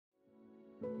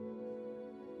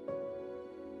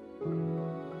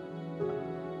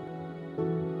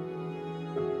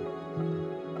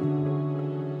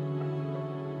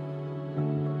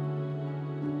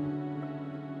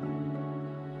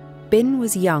Bin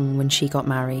was young when she got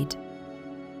married.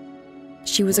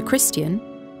 She was a Christian,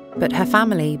 but her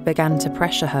family began to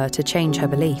pressure her to change her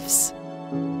beliefs.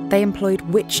 They employed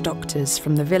witch doctors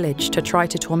from the village to try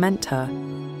to torment her.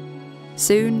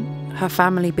 Soon, her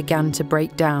family began to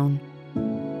break down.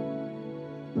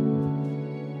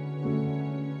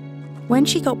 When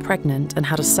she got pregnant and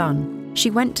had a son, she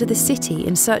went to the city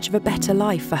in search of a better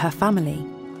life for her family.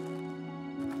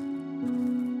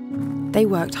 They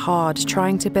worked hard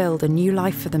trying to build a new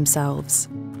life for themselves,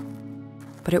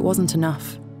 but it wasn't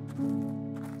enough.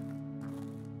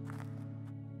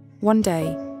 One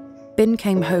day, Bin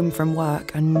came home from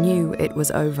work and knew it was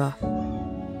over.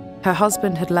 Her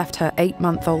husband had left her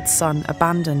 8-month-old son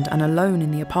abandoned and alone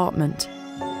in the apartment.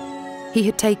 He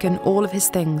had taken all of his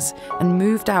things and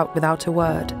moved out without a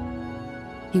word.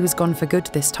 He was gone for good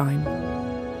this time.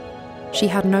 She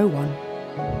had no one.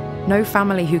 No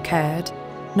family who cared,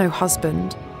 no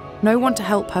husband, no one to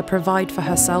help her provide for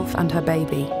herself and her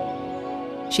baby.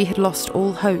 She had lost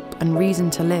all hope and reason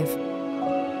to live.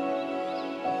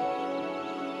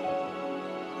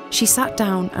 She sat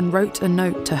down and wrote a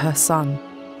note to her son.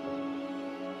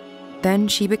 Then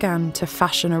she began to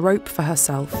fashion a rope for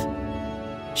herself.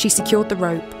 She secured the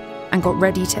rope and got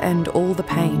ready to end all the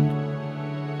pain.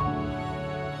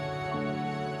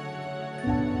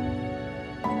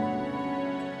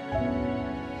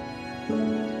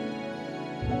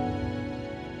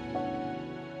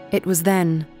 It was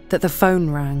then that the phone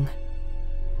rang.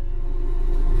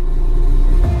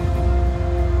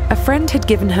 A friend had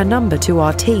given her number to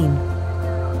our team.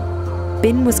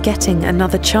 Bin was getting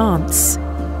another chance.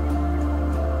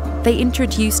 They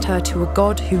introduced her to a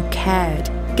God who cared,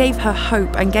 gave her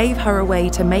hope and gave her a way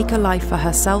to make a life for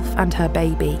herself and her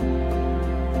baby.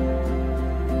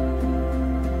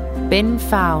 Bin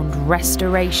found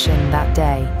restoration that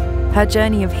day. Her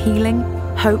journey of healing,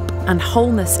 hope and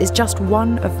wholeness is just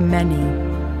one of many.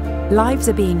 Lives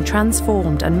are being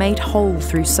transformed and made whole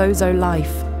through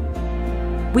SOZOLIFE.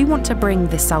 We want to bring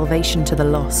this salvation to the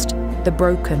lost, the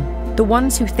broken, the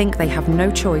ones who think they have no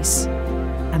choice.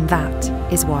 And that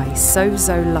is why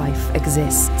SOZOLIFE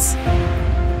exists.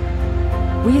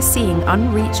 We are seeing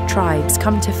unreached tribes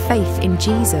come to faith in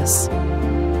Jesus.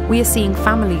 We are seeing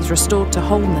families restored to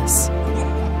wholeness.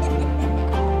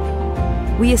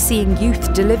 We are seeing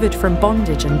youth delivered from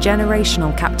bondage and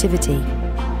generational captivity.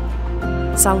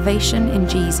 Salvation in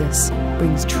Jesus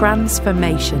brings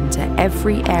transformation to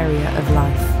every area of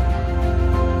life.